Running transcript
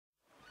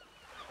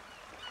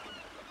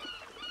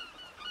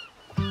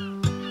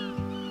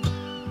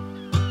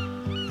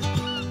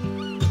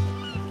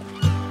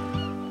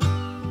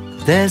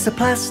There's a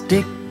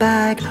plastic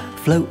bag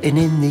floating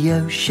in the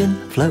ocean,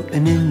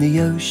 floating in the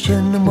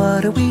ocean. And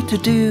what are we to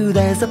do?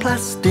 There's a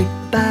plastic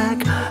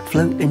bag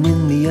floating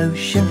in the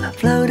ocean,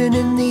 floating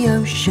in the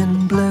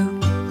ocean blue.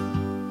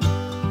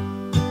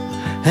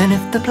 And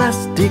if the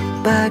plastic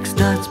bag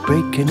starts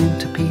breaking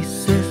into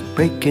pieces,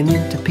 breaking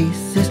into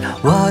pieces,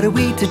 what are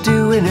we to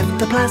do? And if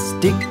the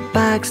plastic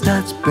bag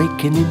starts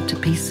breaking into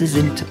pieces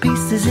in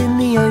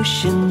the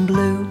ocean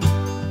blue.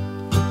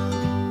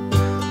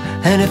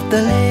 And if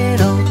the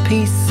little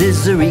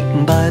pieces are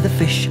eaten by the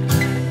fish,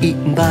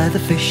 eaten by the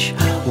fish,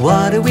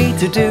 what are we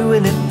to do?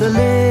 And if the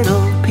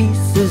little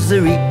pieces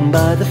are eaten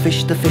by the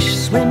fish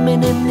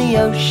swimming in the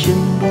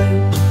ocean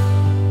blue.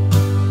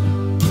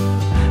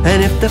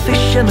 And if the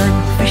fisherman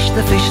fish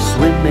the fish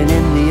swimming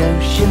in the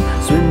ocean,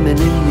 swimming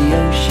in the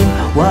ocean,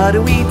 what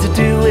are we to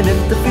do? And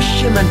if the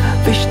fisherman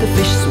fish the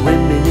fish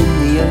swimming in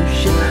the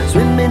ocean,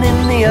 swimming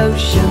in the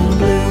ocean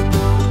blue.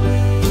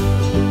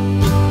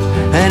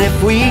 And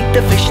if we eat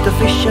the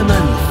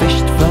fisherman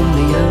fished from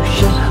the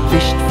ocean,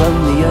 fished from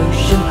the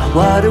ocean,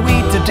 what are we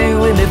to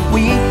do? And if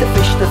we eat the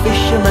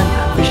fisherman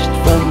fished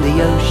from the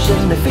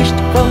ocean, they fished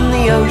from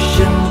the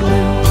ocean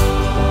blue.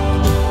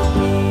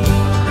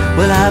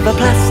 We'll have a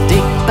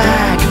plastic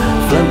bag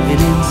floating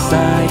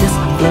inside us,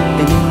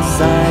 floating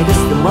inside us.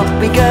 Then what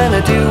we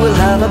gonna do? We'll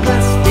have a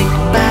plastic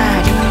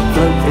bag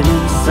floating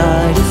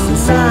inside us,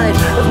 inside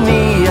of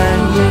me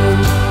and you.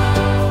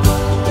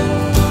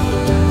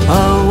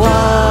 Oh,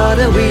 what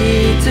are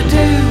we to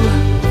do?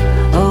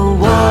 Oh,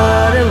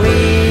 what are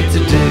we to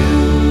do?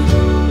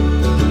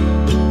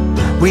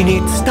 We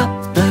need to stop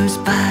those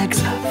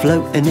bags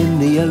floating in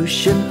the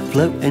ocean,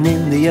 floating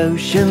in the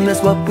ocean.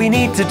 That's what we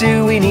need to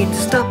do. We need to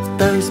stop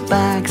those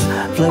bags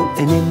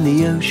floating in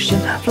the ocean,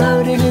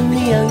 floating in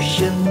the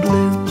ocean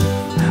blue.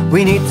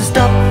 We need to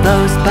stop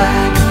those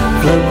bags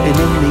floating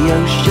in the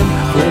ocean,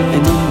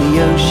 floating in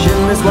the ocean.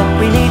 That's what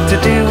we need to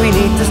do. We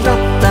need to stop